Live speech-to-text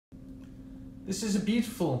This is a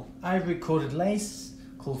beautiful ivory corded lace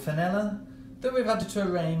called Fenella that we've added to a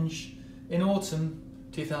range in autumn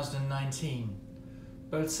 2019.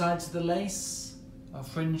 Both sides of the lace are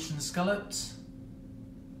fringed and scalloped.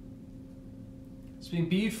 It's been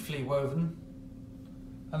beautifully woven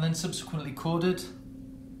and then subsequently corded.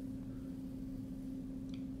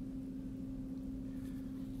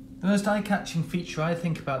 The most eye-catching feature I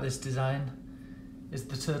think about this design is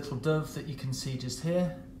the turtle dove that you can see just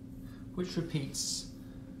here, which repeats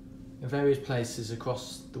in various places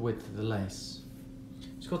across the width of the lace.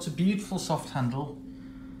 It's got a beautiful soft handle,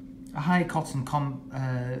 a high cotton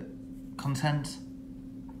content.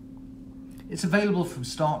 It's available from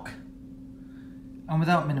stock and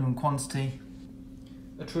without minimum quantity.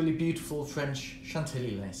 A truly beautiful French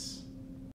Chantilly lace.